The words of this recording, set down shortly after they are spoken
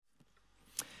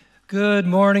Good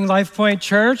morning, Life Point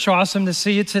Church. Awesome to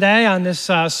see you today on this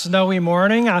snowy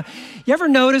morning. You ever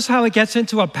notice how it gets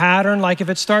into a pattern? Like if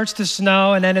it starts to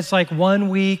snow and then it's like 1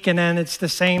 week and then it's the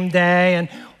same day.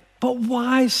 But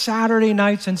why Saturday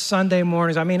nights and Sunday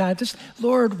mornings? I mean,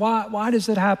 Lord, why does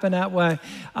it happen that way?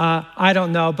 I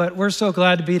don't know, but we're so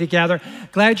glad to be together.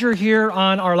 Glad you're here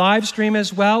on our live stream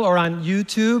as well, or on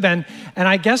YouTube. And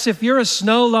I guess if you're a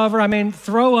snow lover, I mean,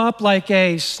 throw up like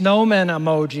a snowman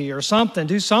emoji or something,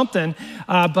 do something.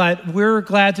 But we're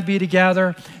glad to be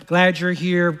together. Glad you're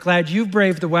here. Glad you've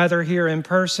braved the weather here in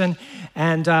person.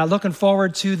 And looking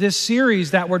forward to this series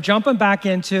that we're jumping back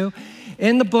into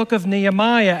in the book of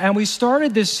Nehemiah. And we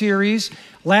started this series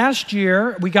last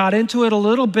year. We got into it a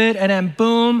little bit and then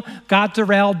boom, got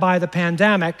derailed by the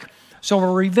pandemic. So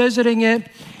we're revisiting it.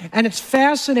 And it's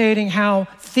fascinating how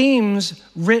themes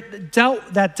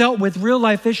that dealt with real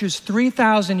life issues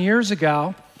 3,000 years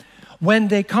ago, when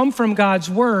they come from God's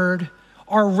word,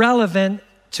 are relevant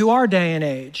to our day and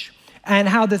age. And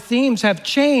how the themes have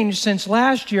changed since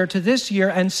last year to this year,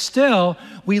 and still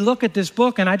we look at this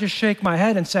book and I just shake my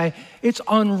head and say, it's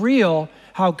unreal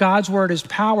how God's word is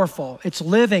powerful. It's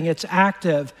living, it's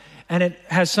active, and it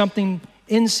has something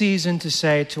in season to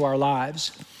say to our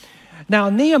lives.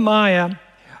 Now, Nehemiah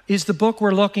is the book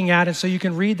we're looking at, and so you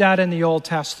can read that in the Old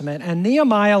Testament. And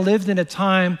Nehemiah lived in a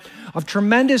time of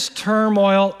tremendous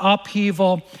turmoil,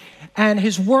 upheaval, and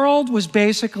his world was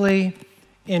basically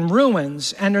in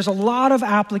ruins, and there's a lot of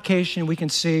application we can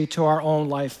see to our own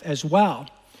life as well.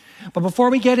 But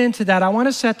before we get into that, I want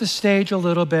to set the stage a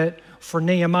little bit for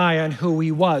Nehemiah and who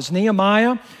he was.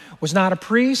 Nehemiah was not a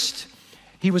priest.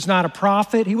 He was not a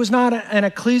prophet. He was not an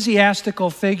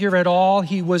ecclesiastical figure at all.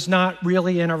 He was not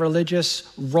really in a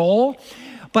religious role,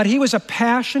 but he was a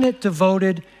passionate,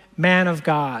 devoted man of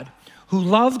God who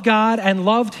loved God and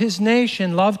loved his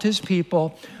nation, loved his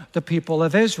people, the people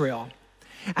of Israel.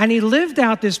 And he lived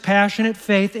out this passionate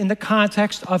faith in the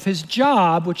context of his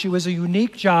job, which was a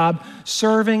unique job,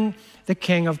 serving the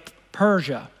king of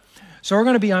Persia. So we're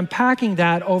going to be unpacking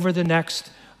that over the next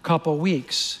couple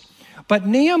weeks. But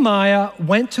Nehemiah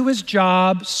went to his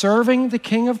job serving the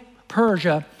king of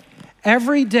Persia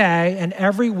every day and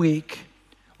every week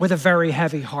with a very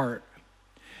heavy heart.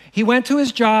 He went to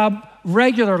his job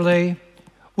regularly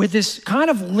with this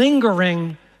kind of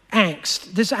lingering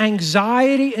angst, this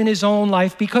anxiety in his own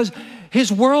life, because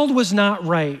his world was not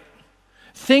right.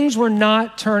 Things were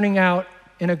not turning out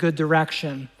in a good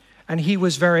direction, and he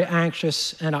was very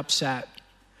anxious and upset.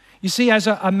 You see, as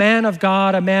a man of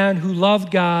God, a man who loved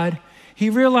God, he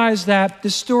realized that the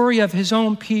story of his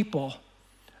own people,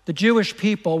 the Jewish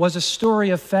people, was a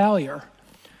story of failure.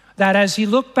 That as he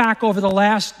looked back over the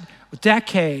last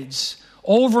decades,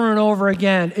 over and over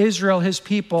again, Israel, his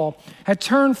people, had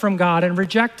turned from God and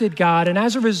rejected God. And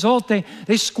as a result, they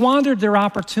squandered their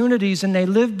opportunities and they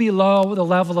lived below the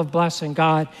level of blessing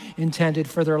God intended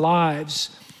for their lives.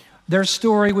 Their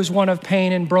story was one of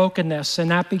pain and brokenness,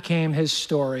 and that became his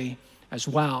story as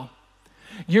well.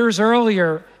 Years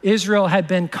earlier, Israel had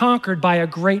been conquered by a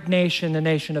great nation, the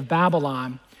nation of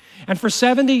Babylon. And for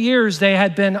 70 years, they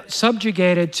had been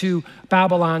subjugated to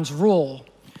Babylon's rule.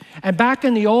 And back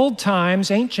in the old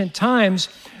times, ancient times,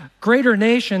 greater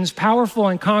nations, powerful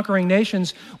and conquering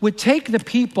nations, would take the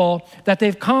people that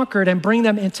they've conquered and bring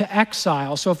them into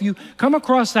exile. So if you come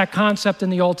across that concept in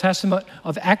the Old Testament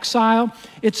of exile,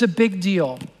 it's a big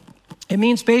deal. It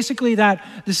means basically that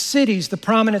the cities, the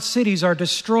prominent cities, are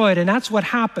destroyed, and that's what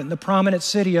happened. The prominent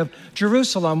city of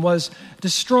Jerusalem was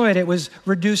destroyed. It was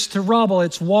reduced to rubble.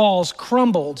 Its walls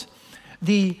crumbled.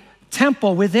 The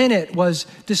temple within it was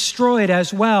destroyed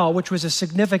as well, which was a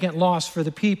significant loss for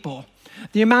the people.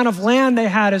 The amount of land they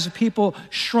had as a people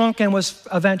shrunk and was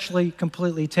eventually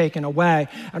completely taken away.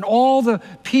 And all the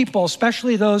people,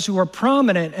 especially those who were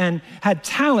prominent and had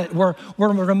talent, were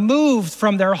removed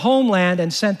from their homeland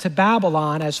and sent to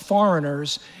Babylon as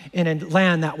foreigners in a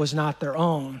land that was not their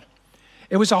own.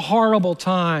 It was a horrible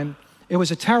time. It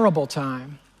was a terrible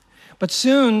time. But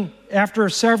soon, after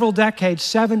several decades,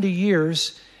 70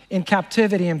 years, in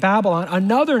captivity in Babylon,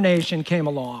 another nation came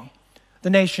along, the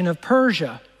nation of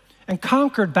Persia, and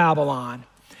conquered Babylon.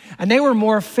 And they were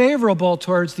more favorable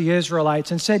towards the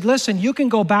Israelites and said, listen, you can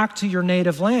go back to your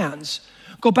native lands.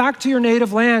 Go back to your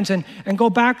native lands and go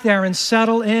back there and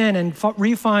settle in and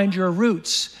re-find your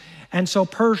roots. And so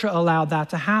Persia allowed that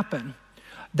to happen.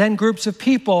 Then groups of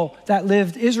people that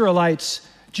lived, Israelites,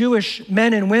 Jewish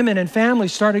men and women and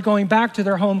families, started going back to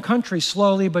their home country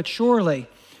slowly but surely.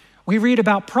 We read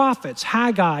about prophets,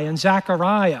 Haggai and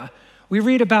Zechariah. We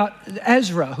read about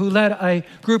Ezra, who led a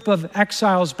group of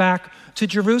exiles back to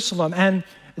Jerusalem, and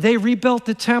they rebuilt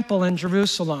the temple in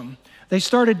Jerusalem. They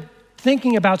started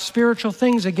thinking about spiritual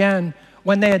things again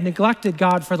when they had neglected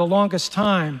God for the longest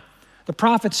time. The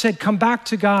prophet said, come back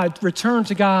to God, return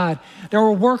to God. They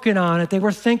were working on it. They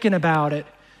were thinking about it.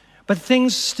 But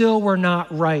things still were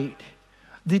not right.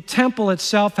 The temple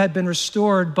itself had been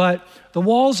restored, but the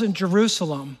walls in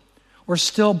Jerusalem were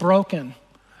still broken.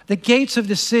 The gates of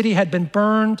the city had been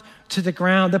burned to the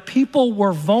ground. The people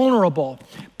were vulnerable.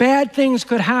 Bad things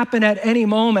could happen at any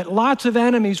moment. Lots of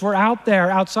enemies were out there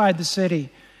outside the city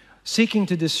seeking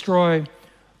to destroy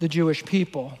the Jewish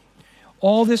people.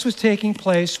 All this was taking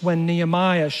place when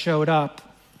Nehemiah showed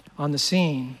up on the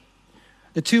scene.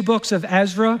 The two books of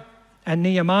Ezra and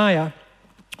Nehemiah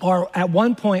at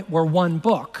one point were one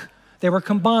book. They were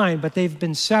combined, but they've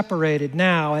been separated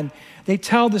now. And they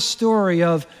tell the story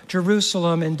of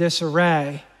Jerusalem in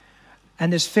disarray.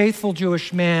 And this faithful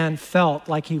Jewish man felt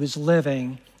like he was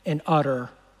living in utter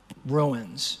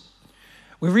ruins.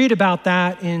 We read about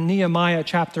that in Nehemiah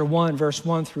chapter 1, verse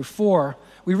 1 through 4.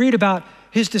 We read about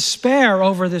his despair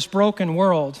over this broken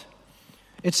world.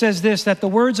 It says this, that the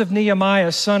words of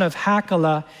Nehemiah, son of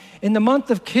Hakaliah, in the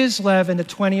month of Kislev in the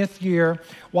 20th year,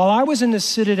 while I was in the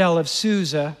citadel of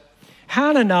Susa,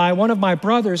 Hanani, one of my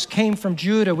brothers, came from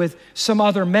Judah with some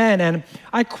other men, and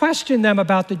I questioned them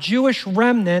about the Jewish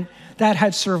remnant that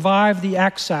had survived the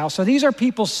exile. So these are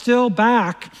people still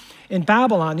back in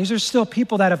Babylon. These are still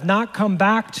people that have not come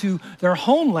back to their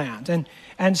homeland.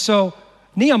 And so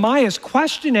Nehemiah is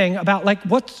questioning about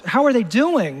how are they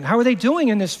doing? How are they doing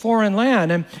in this foreign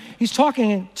land? And he's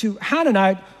talking to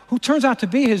Hanani, who turns out to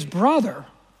be his brother.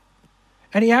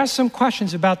 And he asks some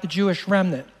questions about the Jewish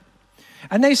remnant.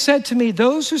 And they said to me,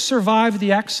 those who survived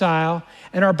the exile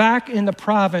and are back in the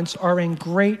province are in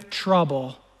great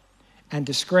trouble and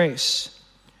disgrace.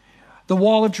 The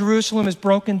wall of Jerusalem is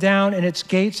broken down and its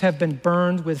gates have been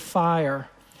burned with fire.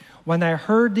 When I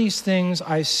heard these things,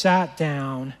 I sat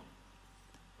down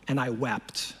and I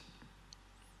wept.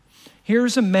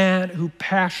 Here's a man who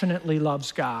passionately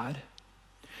loves God.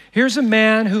 Here's a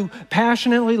man who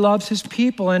passionately loves his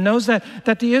people and knows that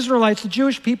the Israelites, the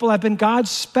Jewish people, have been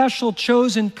God's special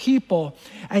chosen people,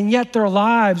 and yet their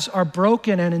lives are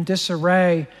broken and in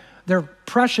disarray. Their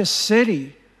precious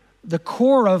city, the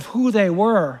core of who they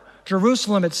were,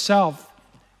 Jerusalem itself,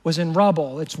 was in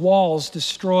rubble, its walls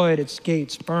destroyed, its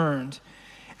gates burned.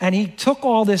 And he took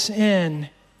all this in,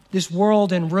 this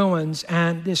world in ruins,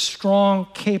 and this strong,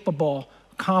 capable,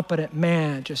 competent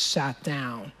man just sat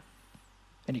down.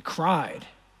 And he cried.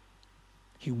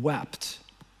 He wept.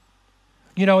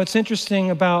 You know, it's interesting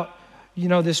about,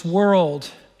 this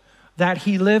world that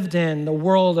he lived in, the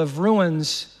world of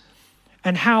ruins,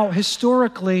 and how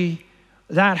historically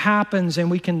that happens, and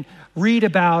we can read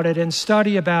about it and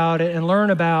study about it and learn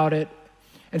about it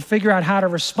and figure out how to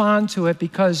respond to it,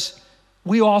 because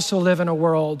we also live in a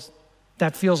world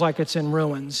that feels like it's in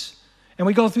ruins. And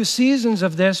we go through seasons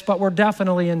of this, but we're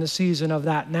definitely in the season of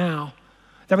that now.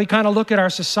 That we kind of look at our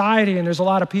society, and there's a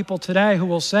lot of people today who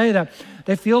will say that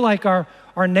they feel like our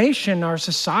nation, our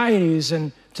society is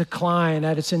in decline,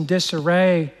 that it's in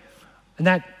disarray, and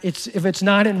that if it's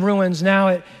not in ruins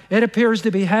now, it appears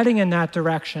to be heading in that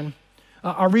direction.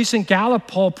 A recent Gallup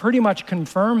poll pretty much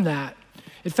confirmed that.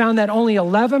 It found that only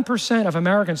 11% of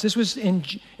Americans, this was in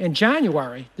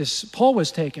January, this poll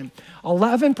was taken,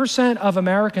 11% of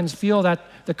Americans feel that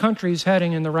the country is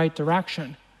heading in the right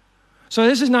direction. So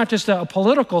this is not just a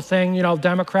political thing,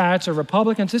 Democrats or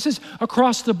Republicans. This is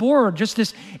across the board, just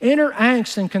this inner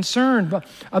angst and concern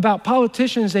about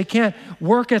politicians. They can't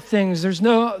work at things. There's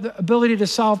no ability to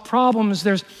solve problems.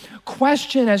 There's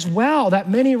question as well that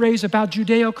many raise about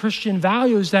Judeo-Christian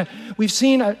values, that we've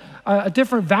seen a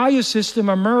different value system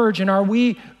emerge, and are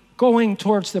we going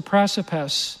towards the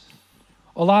precipice?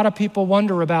 A lot of people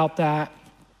wonder about that.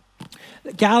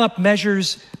 Gallup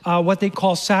measures what they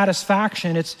call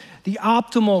satisfaction. It's the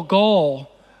optimal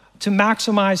goal to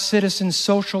maximize citizens'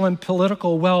 social and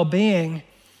political well-being.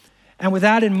 And with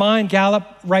that in mind, Gallup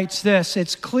writes this: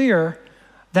 it's clear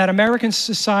that American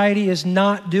society is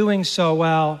not doing so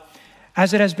well,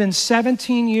 as it has been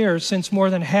 17 years since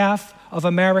more than half of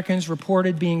Americans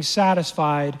reported being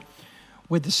satisfied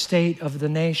with the state of the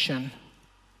nation.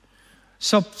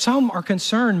 So some are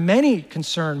concerned, many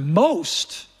concerned,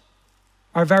 most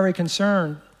are very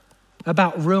concerned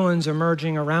about ruins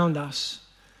emerging around us.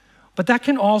 But that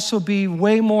can also be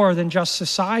way more than just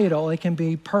societal. It can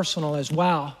be personal as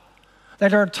well.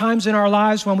 That there are times in our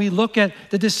lives when we look at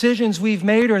the decisions we've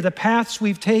made or the paths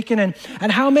we've taken, and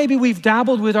how maybe we've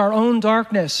dabbled with our own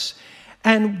darkness,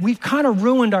 and we've kind of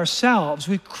ruined ourselves.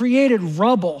 We've created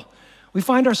rubble. We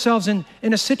find ourselves in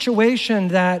a situation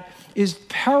that is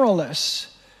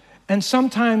perilous, And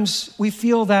sometimes we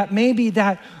feel that maybe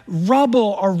that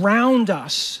rubble around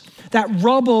us, that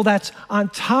rubble that's on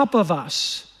top of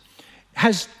us,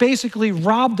 has basically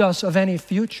robbed us of any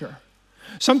future.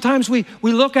 Sometimes we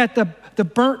look at the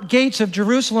burnt gates of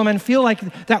Jerusalem and feel like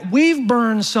that we've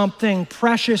burned something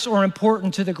precious or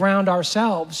important to the ground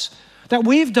ourselves, that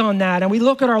we've done that. And we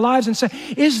look at our lives and say,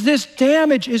 is this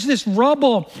damage, is this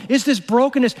rubble, is this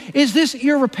brokenness, is this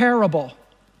irreparable?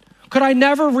 Could I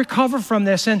never recover from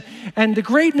this? And the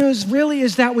great news really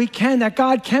is that we can, that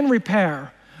God can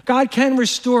repair, God can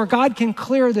restore, God can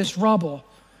clear this rubble.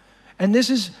 And this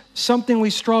is something we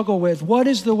struggle with. What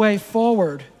is the way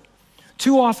forward?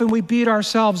 Too often we beat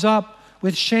ourselves up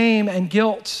with shame and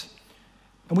guilt,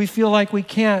 and we feel like we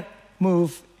can't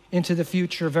move into the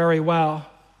future very well.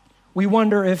 We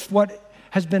wonder if what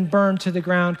has been burned to the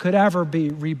ground could ever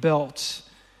be rebuilt.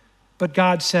 But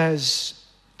God says,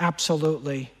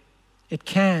 absolutely, it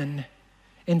can.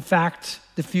 In fact,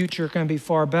 the future can be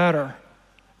far better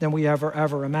than we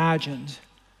ever imagined.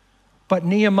 But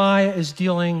Nehemiah is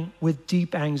dealing with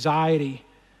deep anxiety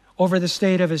over the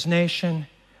state of his nation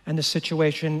and the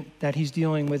situation that he's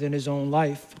dealing with in his own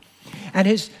life. And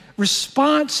his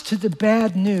response to the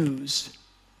bad news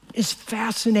is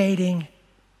fascinating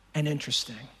and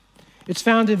interesting. It's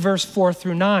found in verse 4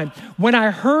 through 9. When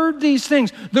I heard these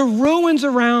things, the ruins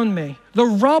around me, the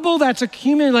rubble that's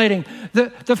accumulating,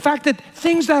 the fact that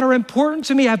things that are important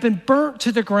to me have been burnt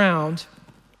to the ground.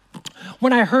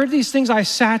 When I heard these things, I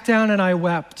sat down and I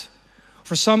wept.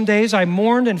 For some days I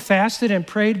mourned and fasted and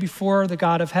prayed before the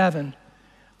God of heaven.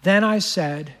 Then I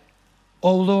said,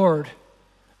 O Lord,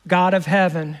 God of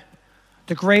heaven,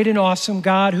 the great and awesome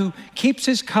God who keeps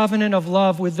his covenant of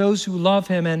love with those who love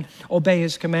him and obey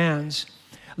his commands.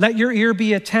 Let your ear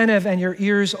be attentive and your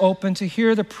ears open to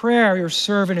hear the prayer your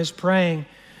servant is praying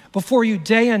before you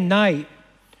day and night,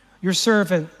 your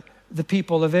servant, the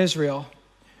people of Israel.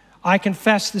 I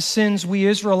confess the sins we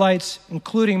Israelites,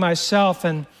 including myself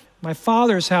and my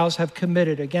father's house, have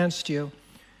committed against you.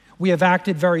 We have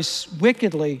acted very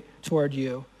wickedly toward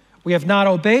you. We have not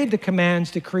obeyed the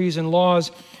commands, decrees, and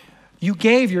laws you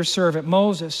gave your servant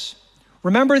Moses.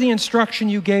 Remember the instruction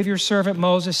you gave your servant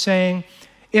Moses, saying,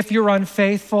 if you're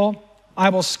unfaithful, I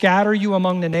will scatter you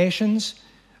among the nations.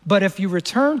 But if you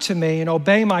return to me and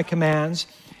obey my commands,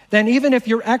 then even if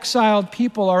your exiled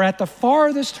people are at the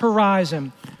farthest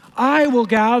horizon, I will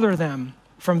gather them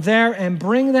from there and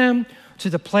bring them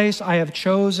to the place I have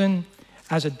chosen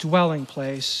as a dwelling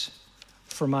place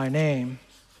for my name.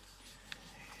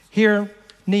 Here,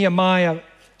 Nehemiah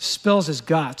spills his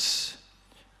guts.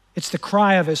 It's the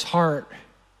cry of his heart.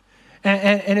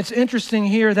 And it's interesting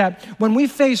here that when we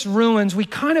face ruins, we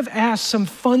kind of ask some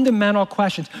fundamental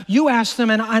questions. You ask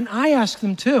them, and I ask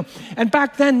them too. And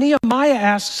back then, Nehemiah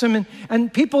asks them,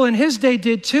 and people in his day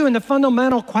did too. And the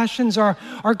fundamental questions are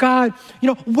God,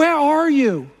 where are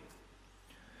you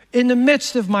in the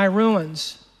midst of my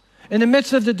ruins? In the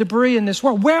midst of the debris in this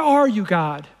world, where are you,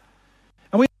 God?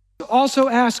 And we also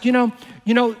ask,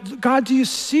 God, do you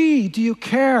see? Do you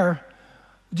care?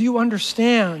 Do you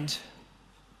understand?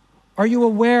 Are you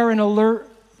aware and alert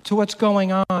to what's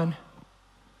going on?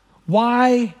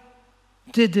 Why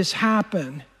did this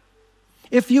happen?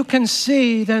 If you can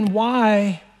see, then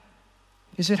why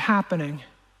is it happening?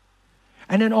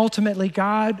 And then ultimately,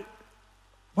 God,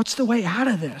 what's the way out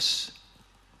of this?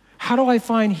 How do I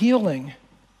find healing?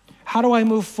 How do I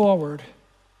move forward?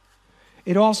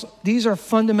 These are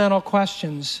fundamental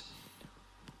questions.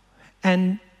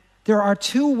 And there are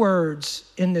two words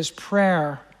in this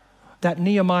prayer that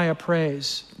Nehemiah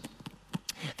prays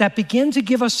that begin to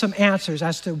give us some answers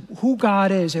as to who God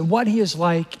is and what he is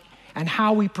like and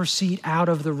how we proceed out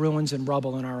of the ruins and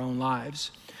rubble in our own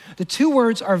lives. The two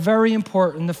words are very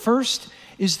important. The first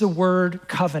is the word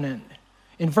covenant.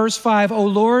 In verse 5, O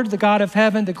Lord, the God of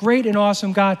heaven, the great and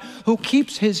awesome God who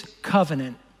keeps his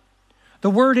covenant. The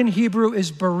word in Hebrew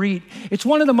is berit. It's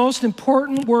one of the most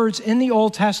important words in the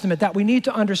Old Testament that we need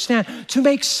to understand to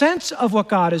make sense of what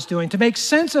God is doing, to make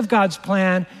sense of God's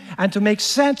plan, and to make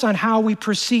sense on how we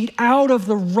proceed out of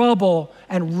the rubble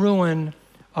and ruin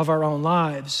of our own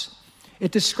lives.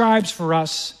 It describes for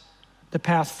us the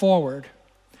path forward.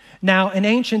 Now, in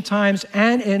ancient times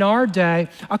and in our day,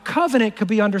 a covenant could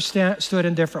be understood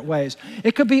in different ways.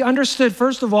 It could be understood,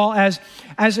 first of all, as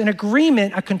an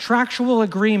agreement, a contractual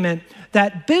agreement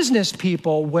that business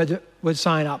people would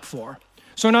sign up for.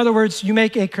 So in other words, you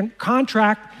make a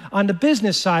contract on the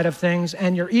business side of things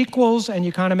and you're equals and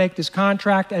you kind of make this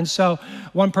contract. And so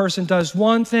one person does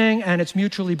one thing and it's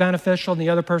mutually beneficial and the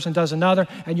other person does another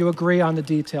and you agree on the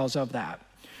details of that.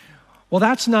 Well,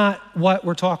 that's not what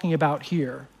we're talking about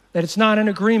here. that it's not an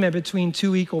agreement between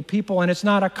two equal people, and it's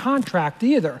not a contract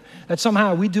either, that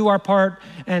somehow we do our part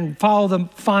and follow the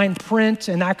fine print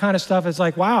and that kind of stuff. It's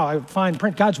like, wow, fine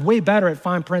print. God's way better at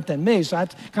fine print than me, so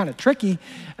that's kind of tricky.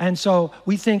 And so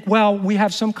we think, well, we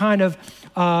have some kind of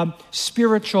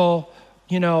spiritual,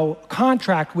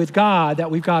 contract with God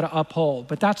that we've got to uphold,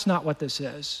 but that's not what this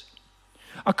is.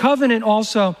 A covenant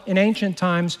also in ancient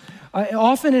times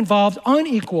often involved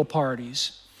unequal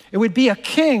parties. It would be a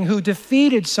king who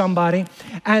defeated somebody,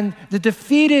 and the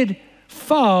defeated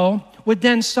foe would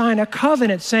then sign a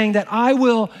covenant saying that I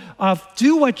will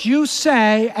do what you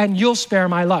say and you'll spare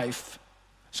my life.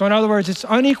 So in other words, it's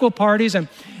unequal parties, and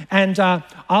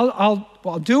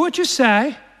I'll do what you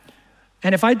say,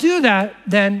 and if I do that,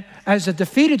 then as a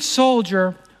defeated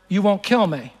soldier, you won't kill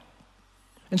me.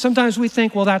 And sometimes we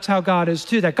think, well, that's how God is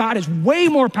too, that God is way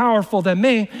more powerful than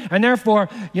me, and therefore,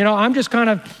 I'm just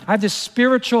I have this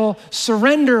spiritual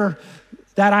surrender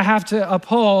that I have to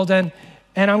uphold, and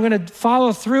I'm going to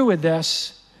follow through with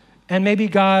this, and maybe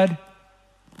God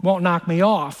won't knock me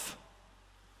off.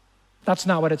 That's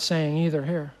not what it's saying either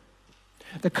here.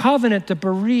 The covenant, the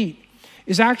berit,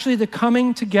 is actually the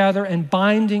coming together and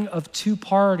binding of two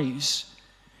parties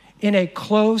in a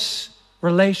close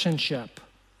relationship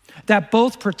that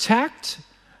both protect,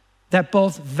 that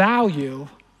both value,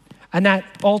 and that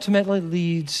ultimately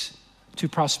leads to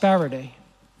prosperity.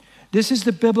 This is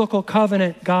the biblical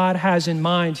covenant God has in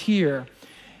mind here.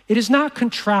 It is not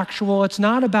contractual, it's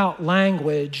not about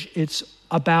language, it's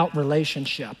about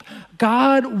relationship.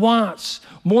 God wants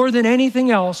more than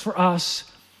anything else for us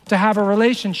to have a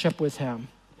relationship with him.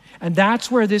 And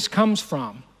that's where this comes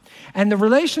from. And the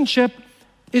relationship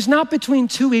is not between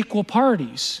two equal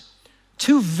parties,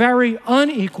 two very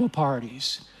unequal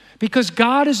parties, because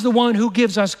God is the one who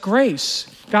gives us grace.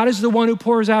 God is the one who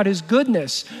pours out his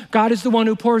goodness. God is the one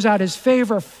who pours out his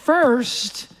favor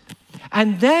first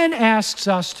and then asks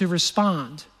us to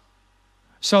respond.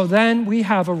 So then we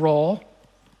have a role,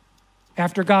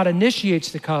 after God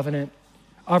initiates the covenant,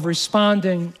 of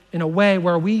responding in a way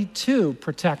where we too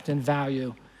protect and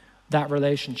value that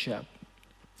relationship.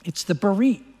 It's the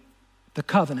berit, the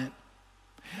covenant.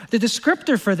 The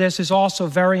descriptor for this is also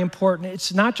very important.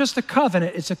 It's not just a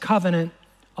covenant, it's a covenant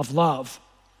of love.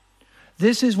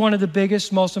 This is one of the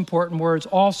biggest, most important words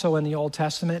also in the Old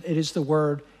Testament. It is the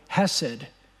word hesed.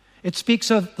 It speaks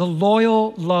of the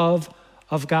loyal love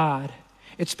of God.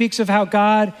 It speaks of how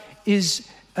God is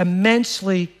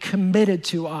immensely committed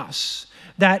to us,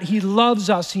 that he loves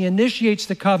us, he initiates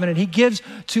the covenant, he gives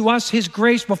to us his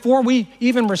grace before we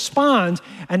even respond,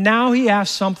 and now he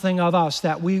asks something of us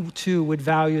that we too would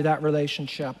value that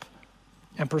relationship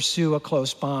and pursue a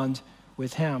close bond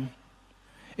with him.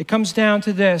 It comes down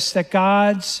to this, that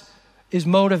God is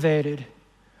motivated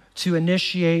to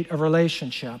initiate a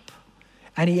relationship,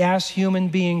 and he asks human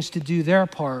beings to do their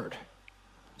part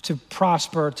to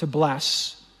prosper, to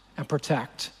bless, and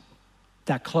protect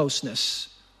that closeness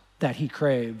that he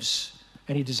craves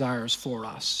and he desires for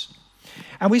us.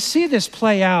 And we see this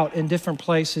play out in different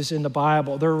places in the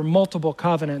Bible. There are multiple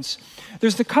covenants.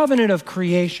 There's the covenant of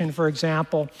creation, for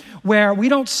example, where we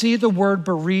don't see the word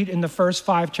berit in the first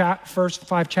five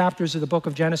chapters of the book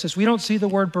of Genesis. We don't see the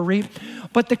word berit,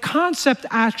 but the concept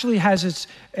actually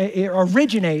it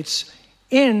originates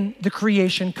in the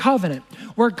creation covenant,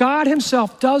 where God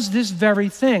himself does this very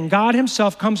thing. God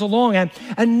himself comes along and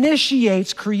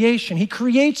initiates creation. He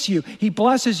creates you, he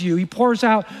blesses you, he pours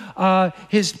out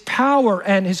his power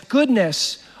and his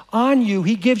goodness on you.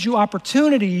 He gives you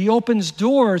opportunity, he opens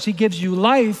doors, he gives you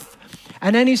life,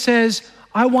 and then he says,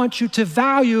 I want you to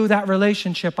value that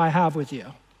relationship I have with you.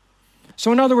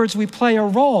 So in other words, we play a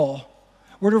role.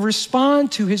 We're to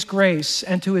respond to his grace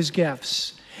and to his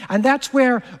gifts. And that's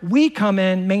where we come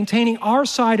in, maintaining our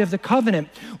side of the covenant.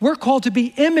 We're called to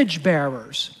be image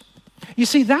bearers. You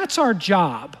see, that's our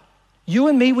job. You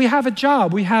and me, we have a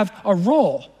job. We have a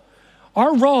role.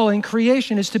 Our role in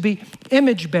creation is to be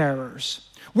image bearers.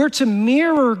 We're to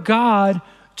mirror God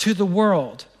to the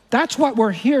world. That's what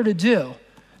we're here to do.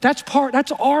 That's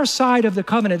our side of the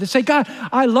covenant, to say, God,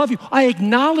 I love you. I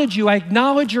acknowledge you. I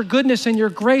acknowledge your goodness and your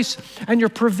grace and your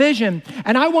provision.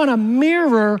 And I want to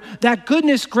mirror that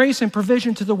goodness, grace, and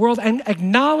provision to the world and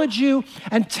acknowledge you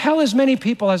and tell as many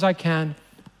people as I can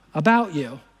about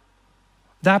you.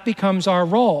 That becomes our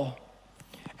role.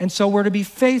 And so we're to be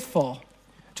faithful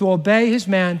to obey his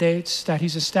mandates that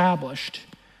he's established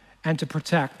and to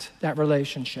protect that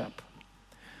relationship.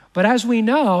 But as we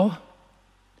know,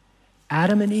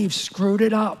 Adam and Eve screwed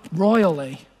it up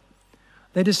royally.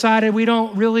 They decided we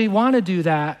don't really want to do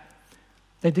that.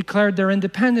 They declared their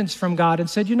independence from God and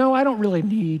said, I don't really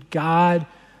need God.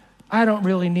 I don't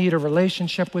really need a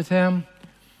relationship with him.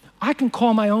 I can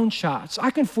call my own shots.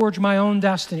 I can forge my own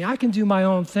destiny. I can do my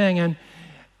own thing.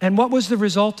 And what was the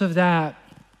result of that?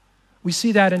 We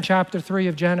see that in chapter 3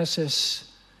 of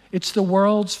Genesis. It's the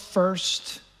world's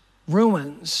first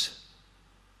ruins.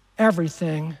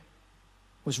 Everything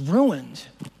was ruined.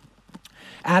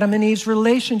 Adam and Eve's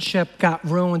relationship got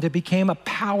ruined. It became a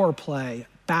power play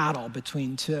battle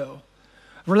between two.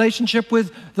 Relationship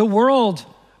with the world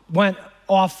went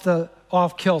off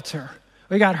kilter.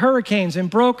 We got hurricanes and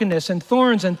brokenness and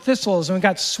thorns and thistles, and we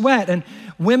got sweat, and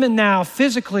women now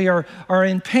physically are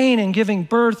in pain and giving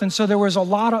birth, and so there was a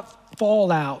lot of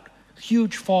fallout,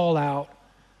 huge fallout.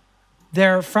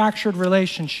 Their fractured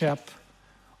relationship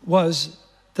was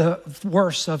the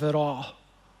worst of it all.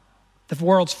 The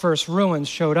world's first ruins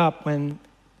showed up when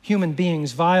human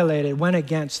beings went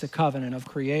against the covenant of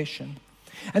creation.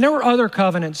 And there were other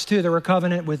covenants too. There were a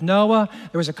covenant with Noah.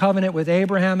 There was a covenant with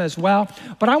Abraham as well.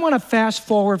 But I want to fast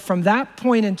forward from that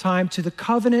point in time to the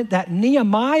covenant that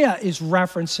Nehemiah is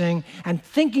referencing and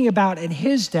thinking about in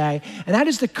his day. And that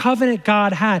is the covenant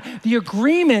God had, the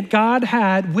agreement God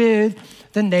had with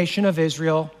the nation of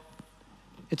Israel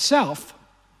itself.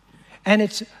 And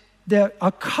it's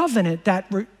a covenant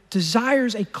that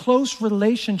desires a close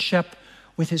relationship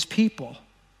with his people.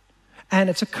 And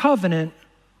it's a covenant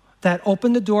that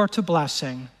opened the door to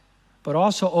blessing, but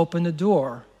also opened the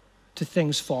door to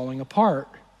things falling apart.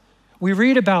 We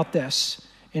read about this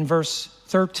in verse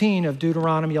 13 of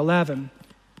Deuteronomy 11,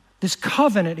 this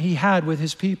covenant he had with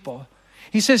his people.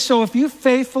 He says, so if you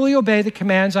faithfully obey the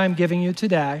commands I'm giving you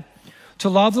today, to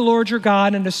love the Lord your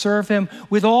God and to serve him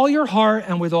with all your heart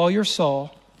and with all your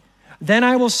soul, then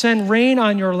I will send rain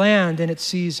on your land in its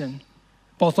season,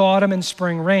 both autumn and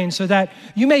spring rain, so that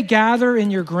you may gather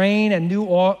in your grain and new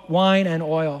wine and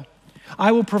oil.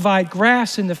 I will provide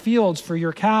grass in the fields for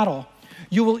your cattle.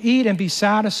 You will eat and be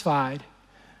satisfied,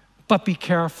 but be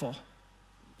careful.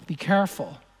 Be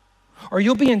careful, or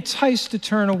you'll be enticed to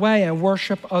turn away and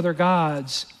worship other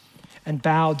gods and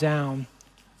bow down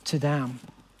to them.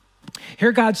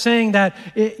 Here God's saying that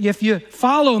if you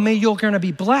follow me, you're going to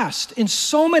be blessed in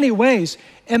so many ways.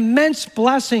 Immense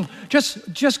blessing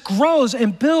just grows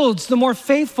and builds the more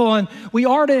faithful and we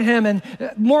are to him, and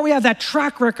more we have that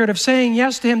track record of saying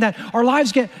yes to him, that our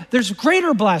lives there's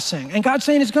greater blessing. And God's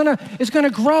saying it's going to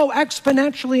grow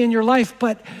exponentially in your life,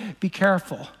 but be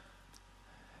careful,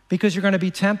 because you're going to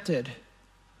be tempted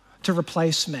to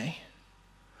replace me.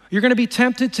 You're going to be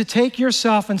tempted to take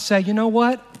yourself and say, you know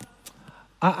what?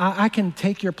 I can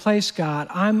take your place, God.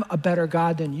 I'm a better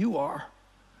God than you are.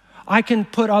 I can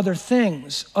put other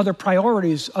things, other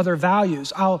priorities, other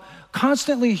values. I'll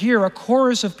constantly hear a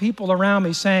chorus of people around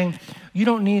me saying, you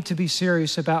don't need to be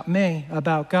serious about me,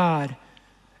 about God.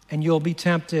 And you'll be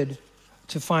tempted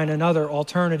to find another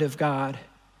alternative God.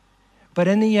 But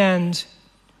in the end,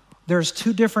 there's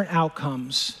two different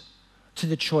outcomes to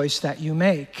the choice that you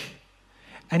make.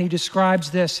 And he describes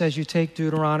this as you take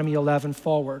Deuteronomy 11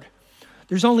 forward.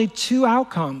 There's only two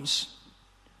outcomes.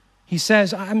 He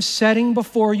says, I'm setting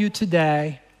before you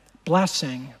today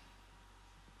blessing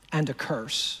and a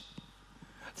curse.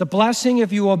 The blessing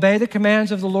if you obey the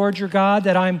commands of the Lord your God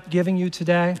that I'm giving you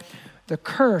today. The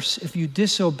curse if you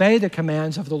disobey the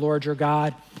commands of the Lord your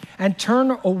God and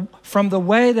turn from the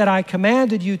way that I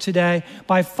commanded you today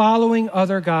by following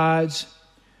other gods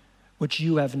which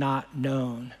you have not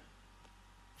known.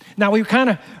 Now, we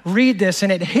kind of read this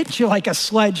and it hits you like a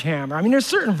sledgehammer. I mean, there's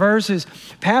certain verses,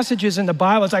 passages in the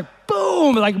Bible, it's like,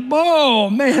 boom, like, whoa,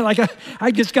 man, like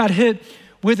I just got hit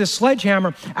with a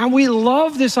sledgehammer. And we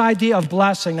love this idea of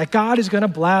blessing, that God is going to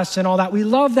bless and all that. We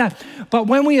love that. But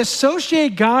when we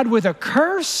associate God with a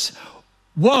curse,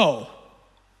 whoa,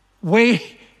 wait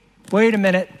a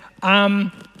minute.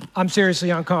 I'm seriously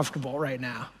uncomfortable right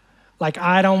now. Like,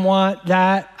 I don't want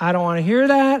that. I don't want to hear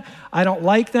that. I don't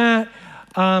like that.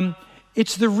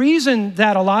 It's the reason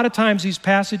that a lot of times these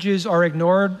passages are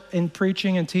ignored in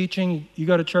preaching and teaching. You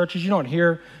go to churches, you don't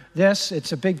hear this.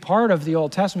 It's a big part of the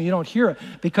Old Testament. You don't hear it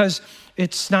because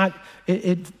it's not,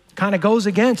 it kind of goes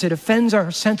against, it offends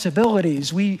our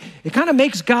sensibilities. It kind of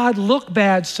makes God look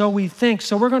bad, so we think.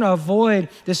 So we're going to avoid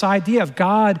this idea of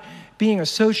God being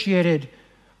associated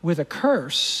with a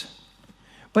curse.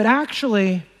 But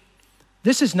actually,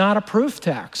 this is not a proof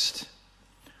text.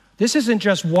 This isn't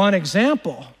just one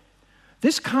example.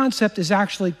 This concept is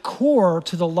actually core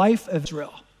to the life of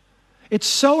Israel. It's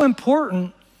so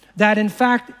important that, in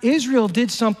fact, Israel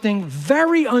did something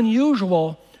very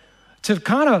unusual to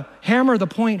kind of hammer the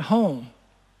point home.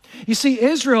 You see,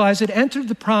 Israel, as it entered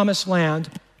the promised land,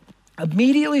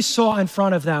 immediately saw in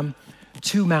front of them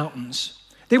two mountains.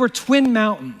 They were twin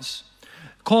mountains.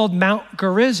 called Mount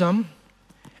Gerizim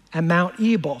and Mount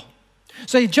Ebal.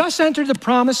 So they just entered the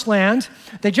promised land.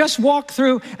 They just walked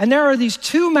through, and there are these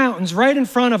two mountains right in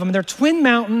front of them. They're twin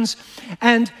mountains,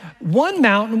 and one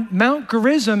mountain, Mount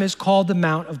Gerizim, is called the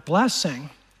Mount of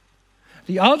Blessing.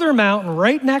 The other mountain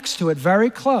right next to it, very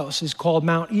close, is called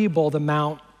Mount Ebal, the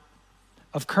Mount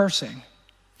of Cursing.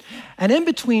 And in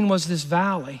between was this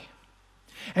valley.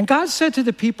 And God said to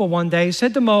the people one day, he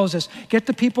said to Moses, get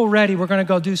the people ready, we're going to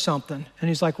go do something. And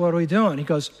he's like, what are we doing? He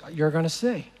goes, you're going to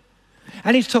see.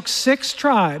 And he took 6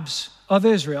 tribes of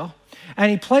Israel, and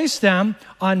he placed them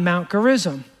on Mount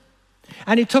Gerizim.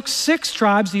 And he took 6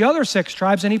 tribes, the other 6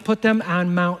 tribes, and he put them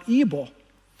on Mount Ebal.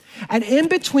 And in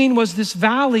between was this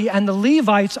valley, and the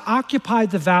Levites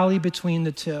occupied the valley between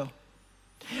the two.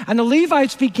 And the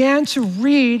Levites began to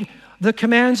read the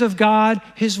commands of God,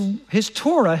 his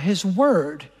Torah, his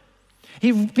word.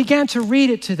 He began to read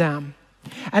it to them.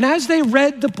 And as they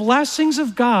read the blessings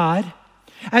of God,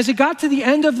 as it got to the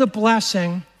end of the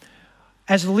blessing,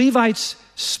 as the Levites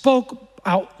spoke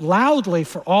out loudly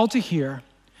for all to hear,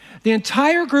 the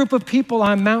entire group of people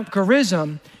on Mount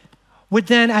Gerizim would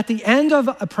then, at the end of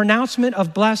a pronouncement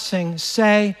of blessing,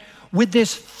 say, with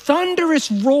this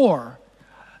thunderous roar,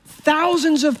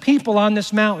 thousands of people on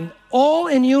this mountain, all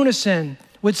in unison,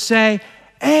 would say,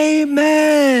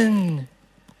 Amen.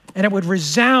 And it would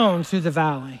resound through the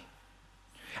valley.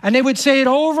 And they would say it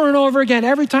over and over again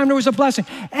every time there was a blessing.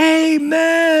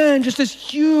 Amen. Just this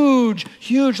huge,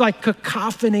 huge like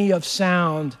cacophony of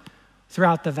sound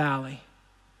throughout the valley.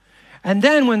 And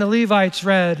then when the Levites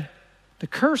read the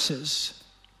curses,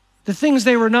 the things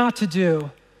they were not to do,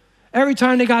 every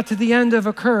time they got to the end of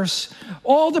a curse,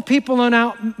 all the people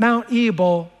on Mount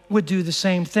Ebal would do the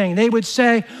same thing. They would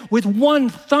say with one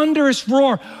thunderous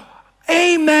roar,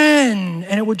 Amen.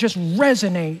 And it would just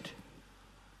resonate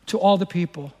to all the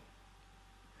people.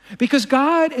 Because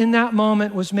God in that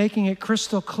moment was making it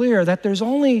crystal clear that there's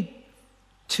only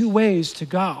 2 ways to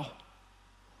go.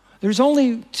 There's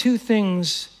only 2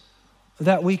 things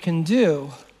that we can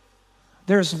do.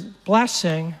 There's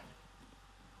blessing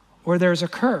or there's a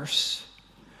curse.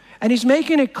 And he's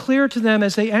making it clear to them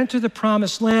as they enter the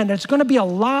promised land, there's going to be a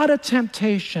lot of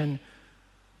temptation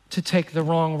to take the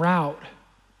wrong route.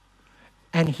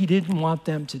 And he didn't want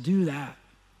them to do that.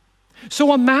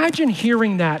 So imagine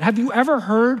hearing that. Have you ever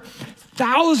heard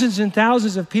thousands and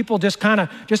thousands of people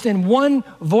just in one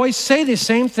voice say the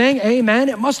same thing, amen?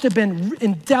 It must have been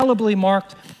indelibly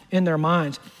marked in their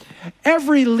minds.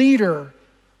 Every leader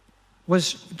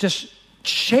was just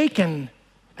shaken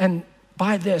and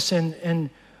by this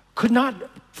and could not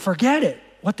forget it,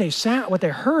 what they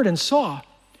heard and saw.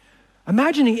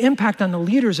 Imagine the impact on the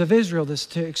leaders of Israel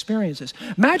to experience this.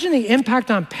 Imagine the impact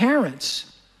on parents.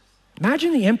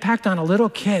 Imagine the impact on a little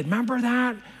kid. Remember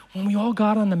that when we all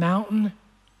got on the mountain?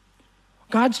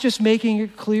 God's just making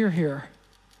it clear here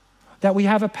that we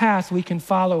have a path. We can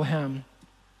follow him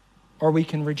or we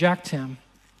can reject him.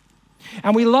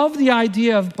 And we love the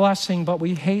idea of blessing, but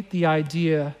we hate the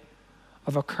idea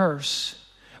of a curse.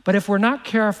 But if we're not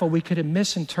careful, we could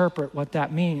misinterpret what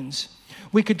that means.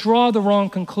 We could draw the wrong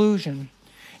conclusion.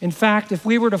 In fact, if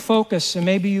we were to focus, and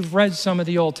maybe you've read some of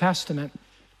the Old Testament,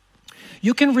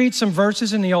 you can read some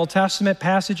verses in the Old Testament,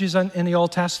 passages in the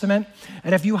Old Testament,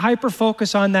 and if you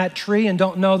hyper-focus on that tree and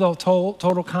don't know the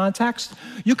total context,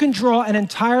 you can draw an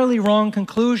entirely wrong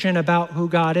conclusion about who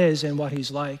God is and what he's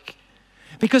like.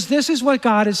 Because this is what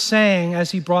God is saying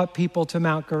as he brought people to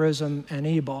Mount Gerizim and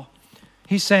Ebal.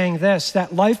 He's saying this,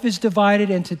 that life is divided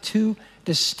into 2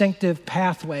 distinctive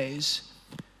pathways,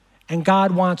 and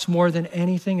God wants more than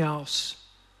anything else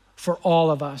for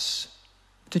all of us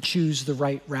to choose the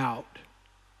right route.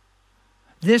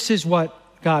 This is what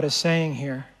God is saying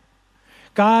here.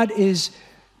 God is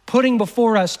putting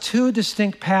before us 2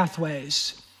 distinct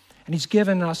pathways, and he's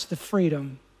given us the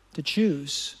freedom to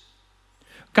choose.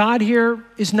 God here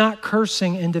is not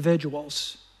cursing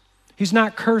individuals. He's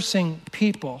not cursing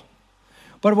people.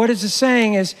 But what it's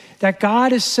saying is that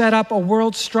God has set up a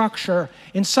world structure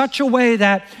in such a way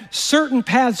that certain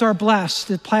paths are blessed,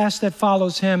 the path that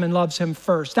follows him and loves him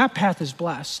first. That path is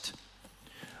blessed.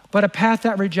 But a path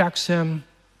that rejects him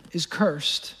is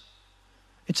cursed.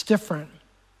 It's different.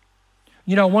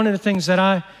 You know, one of the things that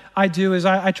I do is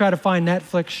I try to find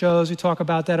Netflix shows. We talk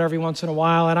about that every once in a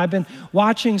while. And I've been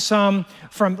watching some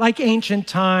from like ancient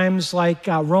times, like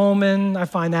Roman. I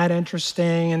find that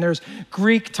interesting. And there's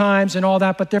Greek times and all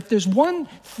that. But if there's one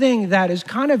thing that is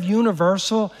kind of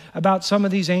universal about some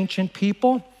of these ancient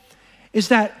people, is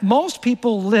that most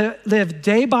people live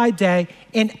day by day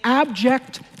in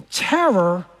abject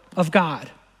terror of God.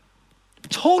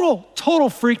 Total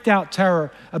freaked out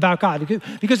terror about God,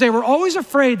 because they were always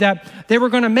afraid that they were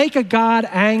going to make a God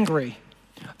angry,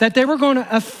 that they were going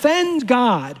to offend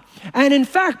God. And in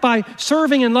fact, by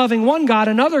serving and loving one God,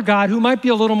 another God who might be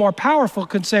a little more powerful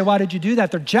could say, why did you do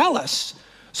that? They're jealous.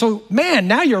 So man,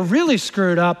 now you're really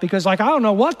screwed up because I don't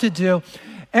know what to do.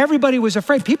 Everybody was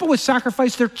afraid. People would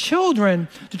sacrifice their children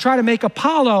to try to make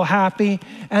Apollo happy,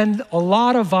 and a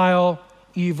lot of vile,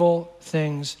 evil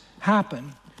things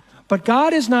happen. But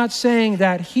God is not saying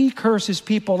that he curses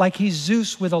people like he's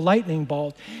Zeus with a lightning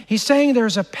bolt. He's saying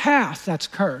there's a path that's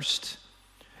cursed,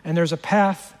 and there's a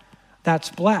path that's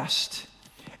blessed.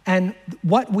 And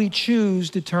what we choose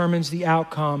determines the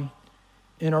outcome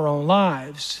in our own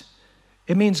lives.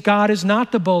 It means God is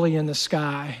not the bully in the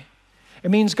sky.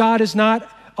 It means God is not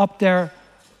up there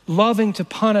loving to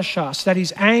punish us, that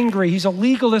he's angry. He's a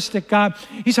legalistic God.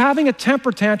 He's having a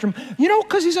temper tantrum,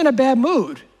 because he's in a bad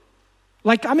mood.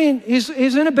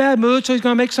 He's in a bad mood, so he's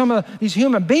going to make some of these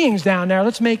human beings down there,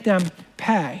 let's make them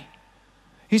pay.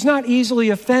 He's not easily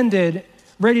offended,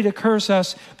 ready to curse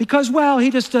us because, he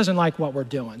just doesn't like what we're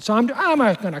doing. So I'm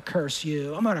not going to curse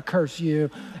you. I'm going to curse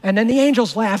you. And then the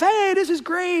angels laugh. Hey, this is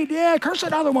great. Yeah, curse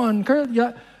another one.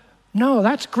 Yeah. No,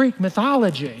 that's Greek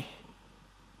mythology.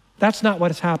 That's not what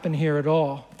has happened here at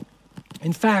all.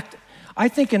 In fact, I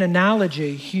think an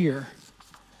analogy here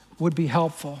would be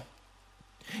helpful.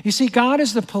 You see, God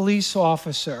is the police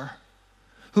officer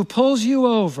who pulls you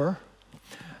over,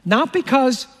 not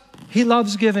because he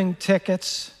loves giving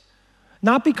tickets,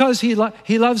 not because he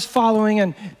loves following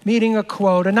and meeting a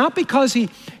quota, not because he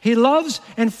loves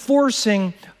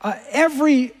enforcing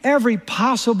every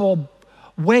possible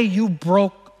way you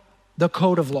broke the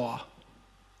code of law.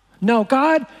 No,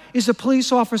 God is a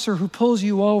police officer who pulls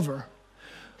you over,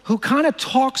 who kind of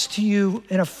talks to you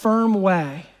in a firm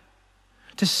way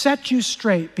to set you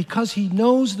straight because he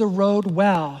knows the road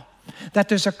well, that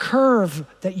there's a curve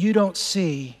that you don't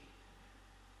see.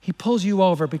 He pulls you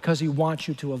over because he wants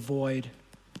you to avoid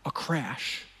a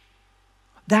crash.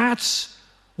 That's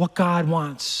what God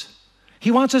wants. He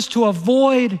wants us to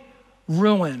avoid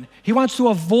ruin. He wants to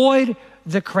avoid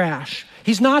the crash.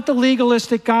 He's not the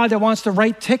legalistic God that wants to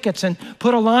write tickets and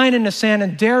put a line in the sand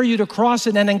and dare you to cross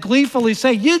it and then gleefully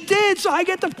say, you did, so I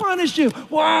get to punish you.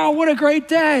 Wow, what a great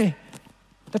day.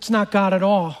 That's not God at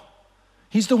all.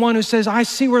 He's the one who says, I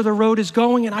see where the road is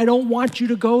going and I don't want you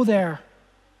to go there.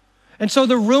 And so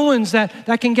the ruins that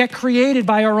can get created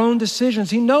by our own decisions,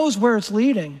 he knows where it's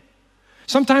leading.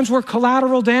 Sometimes we're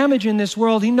collateral damage in this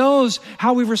world. He knows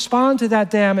how we respond to that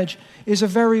damage is a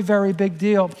very, very big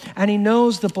deal. And he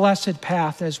knows the blessed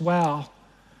path as well.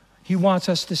 He wants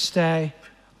us to stay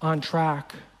on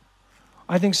track.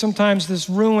 I think sometimes these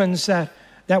ruins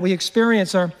that we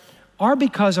experience are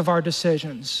because of our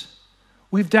decisions.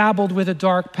 We've dabbled with a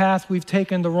dark path. We've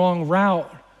taken the wrong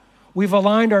route. We've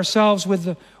aligned ourselves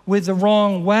with the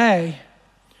wrong way.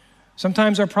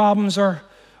 Sometimes our problems are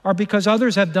because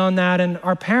others have done that and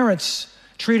our parents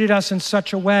treated us in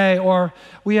such a way, or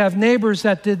we have neighbors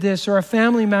that did this, or a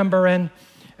family member, and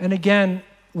again,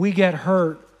 we get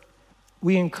hurt.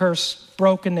 We incur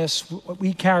brokenness.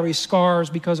 We carry scars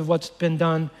because of what's been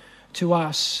done to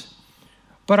us.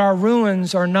 But our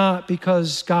ruins are not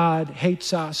because God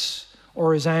hates us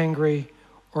or is angry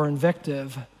or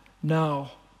invictive. No.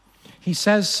 He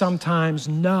says sometimes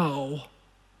no.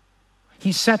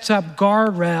 He sets up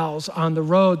guardrails on the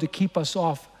road to keep us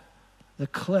off the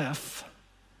cliff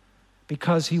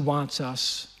because he wants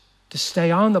us to stay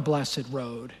on the blessed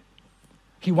road.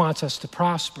 He wants us to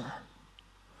prosper.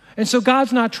 And so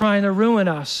God's not trying to ruin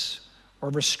us or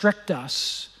restrict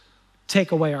us,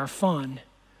 take away our fun.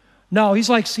 No, he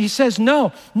says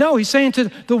no. No, he's saying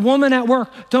to the woman at work,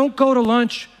 don't go to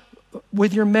lunch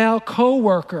with your male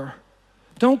coworker.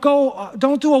 Don't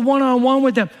do a one-on-one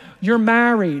with them. You're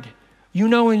married. You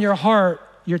know in your heart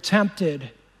you're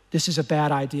tempted. This is a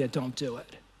bad idea. Don't do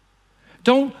it.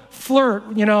 Don't flirt,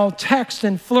 text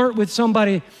and flirt with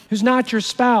somebody who's not your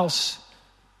spouse.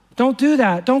 Don't do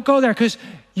that. Don't go there because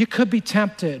you could be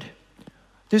tempted.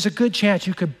 There's a good chance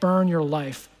you could burn your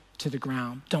life to the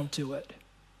ground. Don't do it.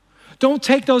 Don't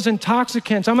take those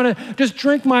intoxicants. I'm going to just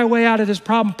drink my way out of this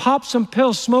problem, pop some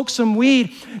pills, smoke some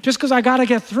weed, just because I got to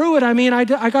get through it.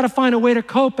 I got to find a way to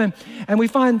cope. And we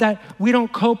find that we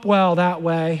don't cope well that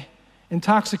way.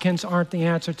 Intoxicants aren't the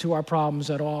answer to our problems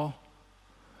at all.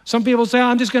 Some people say,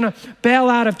 I'm just going to bail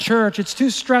out of church. It's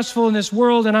too stressful in this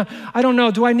world. And I don't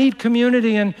know, do I need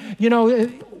community? And,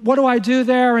 what do I do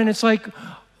there? And it's like,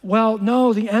 well,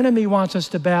 no, the enemy wants us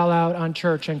to bail out on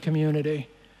church and community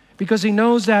because he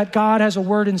knows that God has a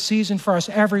word in season for us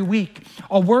every week,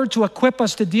 a word to equip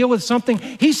us to deal with something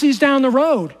he sees down the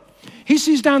road. He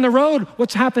sees down the road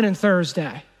what's happening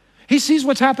Thursday. He sees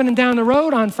what's happening down the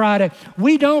road on Friday.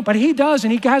 We don't, but he does,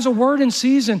 and he has a word in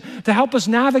season to help us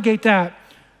navigate that.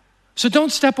 So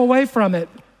don't step away from it.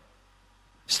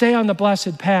 Stay on the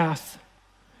blessed path.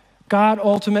 God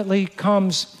ultimately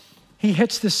comes, he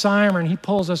hits the siren, he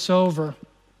pulls us over.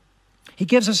 He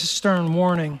gives us a stern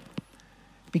warning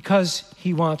because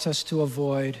he wants us to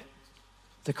avoid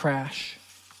the crash.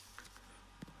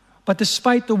 But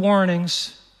despite the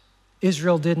warnings,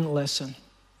 Israel didn't listen.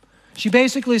 She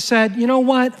basically said, you know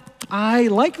what? I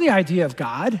like the idea of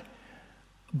God,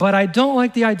 but I don't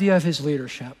like the idea of his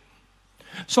leadership.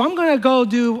 So I'm going to go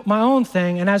do my own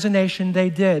thing. And as a nation, they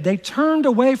did. They turned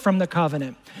away from the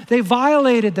covenant. They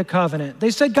violated the covenant.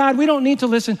 They said, God, we don't need to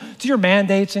listen to your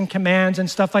mandates and commands and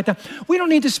stuff like that. We don't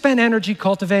need to spend energy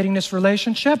cultivating this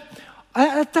relationship.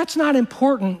 That's not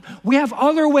important. We have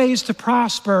other ways to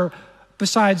prosper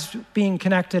besides being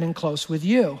connected and close with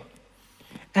you.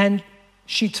 And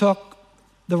she took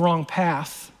the wrong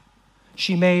path.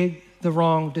 She made the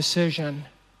wrong decision.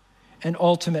 And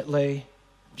ultimately,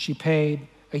 she paid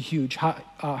a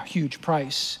huge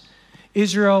price.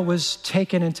 Israel was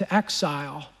taken into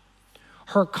exile.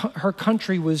 Her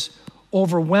country was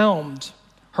overwhelmed.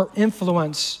 Her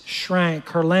influence shrank.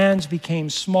 Her lands became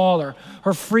smaller.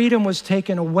 Her freedom was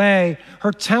taken away.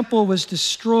 Her temple was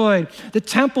destroyed. The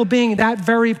temple being that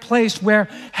very place where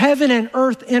heaven and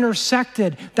earth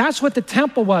intersected. That's what the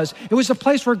temple was. It was the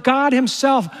place where God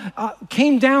himself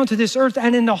came down to this earth,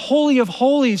 and in the Holy of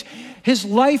Holies, his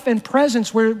life and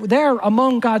presence were there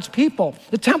among God's people.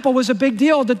 The temple was a big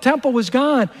deal. The temple was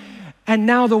gone. And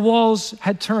now the walls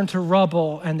had turned to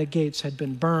rubble and the gates had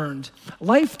been burned.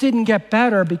 Life didn't get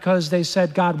better because they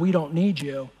said, God, we don't need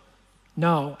you.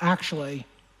 No, actually,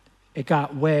 it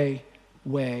got way,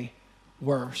 way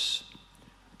worse.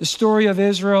 The story of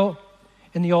Israel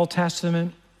in the Old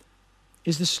Testament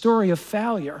is the story of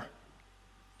failure,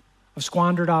 of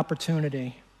squandered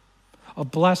opportunity,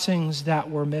 of blessings that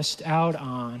were missed out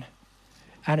on,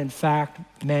 and in fact,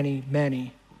 many,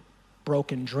 many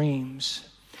broken dreams.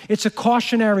 It's a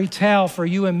cautionary tale for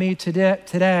you and me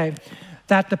today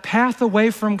that the path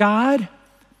away from God,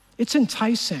 it's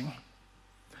enticing.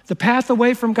 The path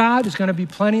away from God is going to be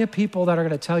plenty of people that are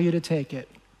going to tell you to take it.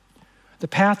 The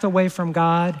path away from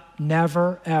God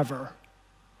never, ever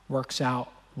works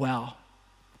out well.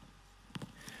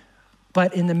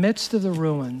 But in the midst of the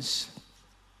ruins,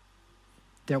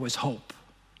 there was hope.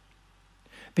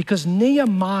 Because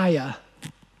Nehemiah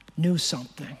knew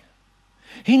something.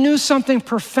 He knew something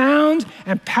profound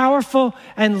and powerful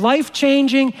and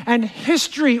life-changing and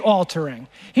history-altering.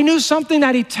 He knew something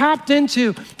that he tapped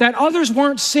into that others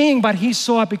weren't seeing, but he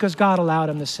saw it because God allowed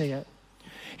him to see it.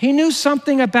 He knew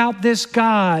something about this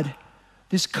God,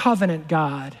 this covenant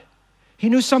God. He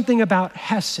knew something about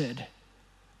Hesed,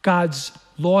 God's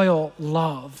loyal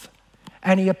love.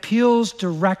 And he appeals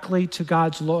directly to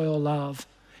God's loyal love.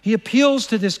 He appeals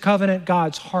to this covenant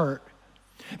God's heart.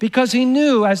 Because he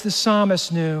knew, as the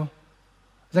psalmist knew,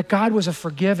 that God was a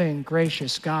forgiving,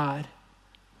 gracious God.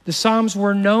 The Psalms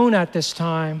were known at this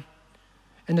time.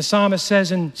 And the psalmist says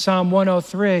in Psalm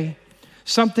 103,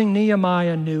 something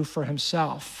Nehemiah knew for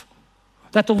himself.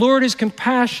 That the Lord is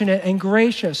compassionate and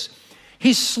gracious.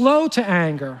 He's slow to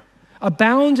anger,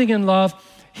 abounding in love.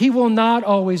 He will not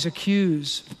always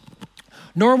accuse,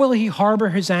 nor will he harbor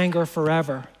his anger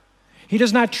forever. He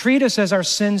does not treat us as our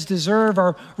sins deserve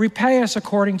or repay us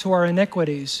according to our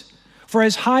iniquities. For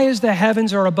as high as the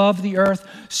heavens are above the earth,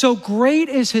 so great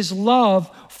is his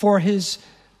love for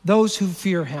those who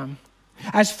fear him.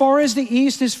 As far as the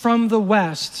east is from the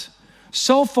west,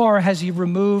 so far has he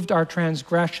removed our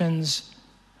transgressions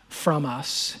from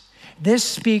us. This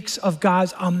speaks of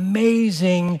God's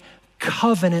amazing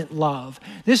covenant love.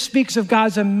 This speaks of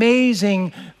God's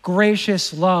amazing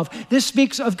gracious love. This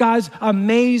speaks of God's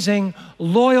amazing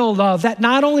loyal love, that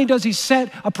not only does he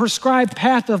set a prescribed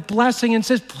path of blessing and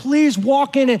says, please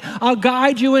walk in it, I'll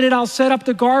guide you in it, I'll set up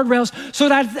the guardrails, so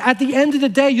that at the end of the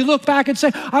day, you look back and say,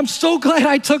 I'm so glad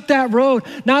I took that road.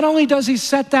 Not only does he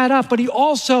set that up, but he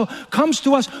also comes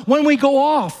to us when we go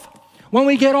off, when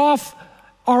we get off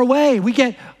our way, we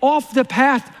get off the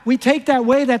path, we take that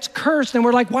way that's cursed, and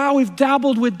we're like, wow, we've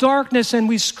dabbled with darkness and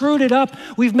we screwed it up.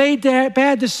 We've made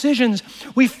bad decisions.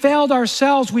 We failed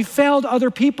ourselves. We failed other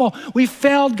people. We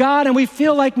failed God, and we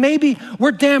feel like maybe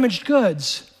we're damaged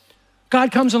goods.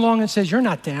 God comes along and says, you're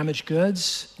not damaged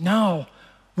goods. No,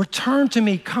 return to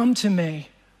me, come to me,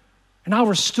 and I'll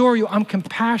restore you. I'm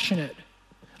compassionate.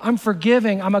 I'm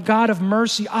forgiving. I'm a God of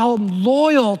mercy. I'm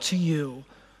loyal to you.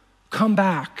 Come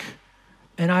back,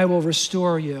 and I will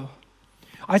restore you.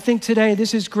 I think today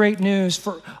this is great news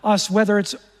for us, whether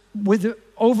it's with the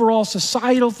overall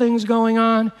societal things going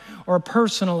on or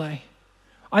personally.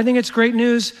 I think it's great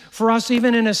news for us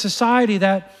even in a society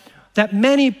that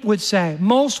many would say,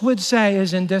 most would say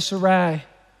is in disarray.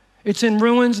 It's in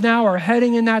ruins now or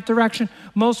heading in that direction.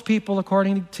 Most people,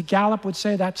 according to Gallup, would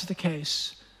say that's the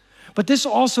case. But this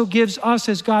also gives us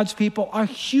as God's people a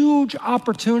huge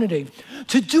opportunity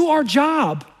to do our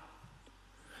job,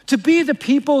 to be the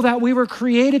people that we were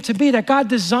created to be, that God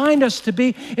designed us to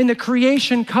be in the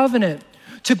creation covenant,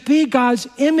 to be God's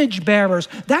image bearers.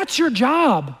 That's your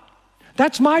job.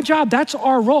 That's my job. That's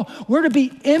our role. We're to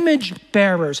be image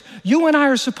bearers. You and I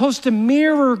are supposed to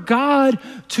mirror God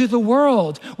to the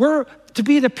world. We're to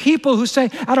be the people who say,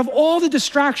 out of all the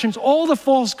distractions, all the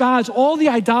false gods, all the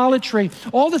idolatry,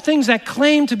 all the things that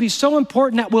claim to be so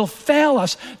important that will fail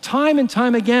us time and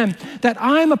time again, that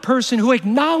I'm a person who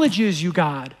acknowledges you,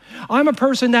 God. I'm a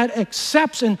person that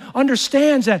accepts and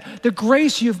understands that the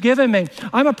grace you've given me.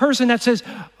 I'm a person that says,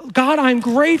 God, I'm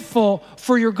grateful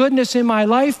for your goodness in my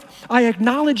life. I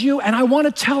acknowledge you, and I want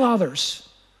to tell others.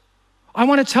 I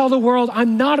want to tell the world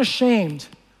I'm not ashamed.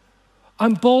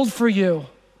 I'm bold for you,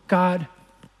 God,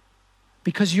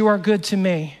 because you are good to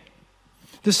me.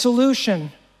 The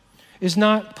solution is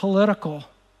not political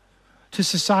to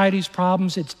society's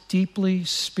problems. It's deeply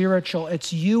spiritual.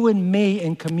 It's you and me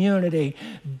in community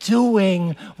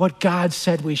doing what God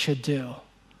said we should do,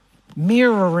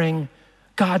 mirroring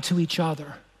God to each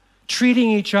other, treating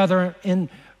each other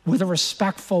with a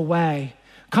respectful way,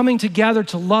 coming together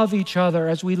to love each other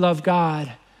as we love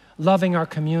God, loving our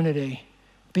community,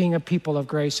 being a people of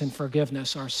grace and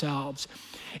forgiveness ourselves.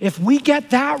 If we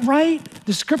get that right,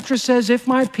 the scripture says, if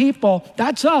my people,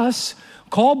 that's us,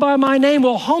 called by my name,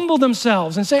 will humble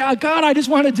themselves and say, God, I just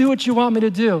want to do what you want me to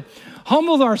do.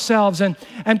 Humble ourselves and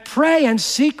pray and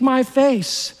seek my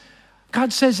face.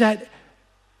 God says that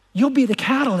you'll be the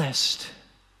catalyst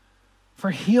for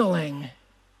healing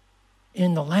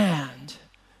in the land.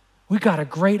 We got a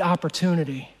great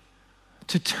opportunity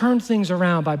to turn things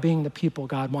around by being the people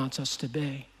God wants us to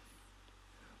be.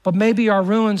 But maybe our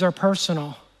ruins are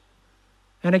personal.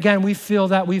 And again, we feel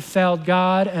that we've failed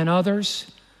God and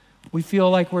others. We feel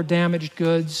like we're damaged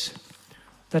goods,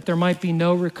 that there might be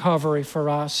no recovery for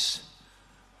us,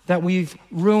 that we've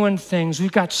ruined things.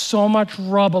 We've got so much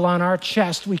rubble on our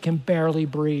chest we can barely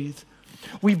breathe.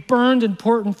 We've burned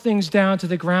important things down to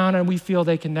the ground and we feel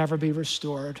they can never be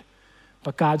restored.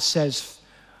 But God says,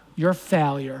 your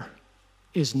failure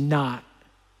is not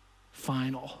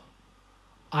final.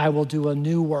 I will do a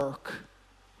new work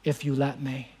if you let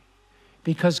me.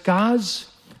 Because God's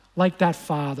like that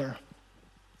father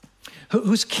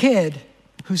whose kid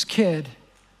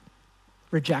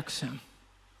rejects him,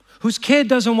 whose kid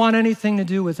doesn't want anything to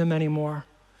do with him anymore.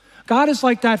 God is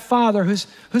like that father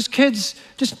whose kids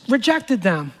just rejected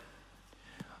them.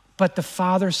 But the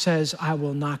father says, I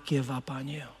will not give up on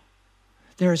you.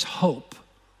 There is hope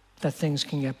that things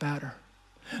can get better.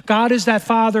 God is that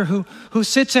father who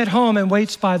sits at home and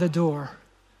waits by the door.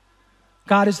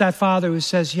 God is that father who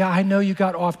says, yeah, I know you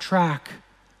got off track,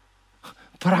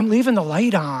 but I'm leaving the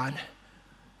light on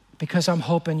because I'm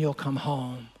hoping you'll come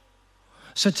home.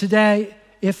 So today,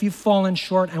 if you've fallen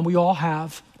short, and we all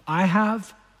have, I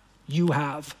have, you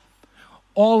have.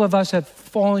 All of us have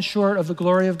fallen short of the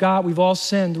glory of God. We've all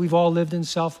sinned. We've all lived in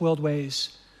self-willed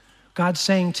ways. God's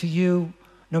saying to you,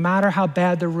 no matter how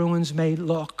bad the ruins may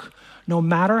look, no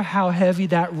matter how heavy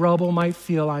that rubble might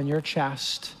feel on your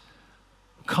chest,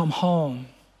 come home,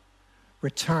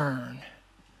 return,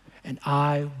 and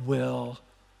I will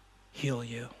heal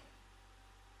you.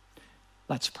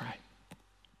 Let's pray.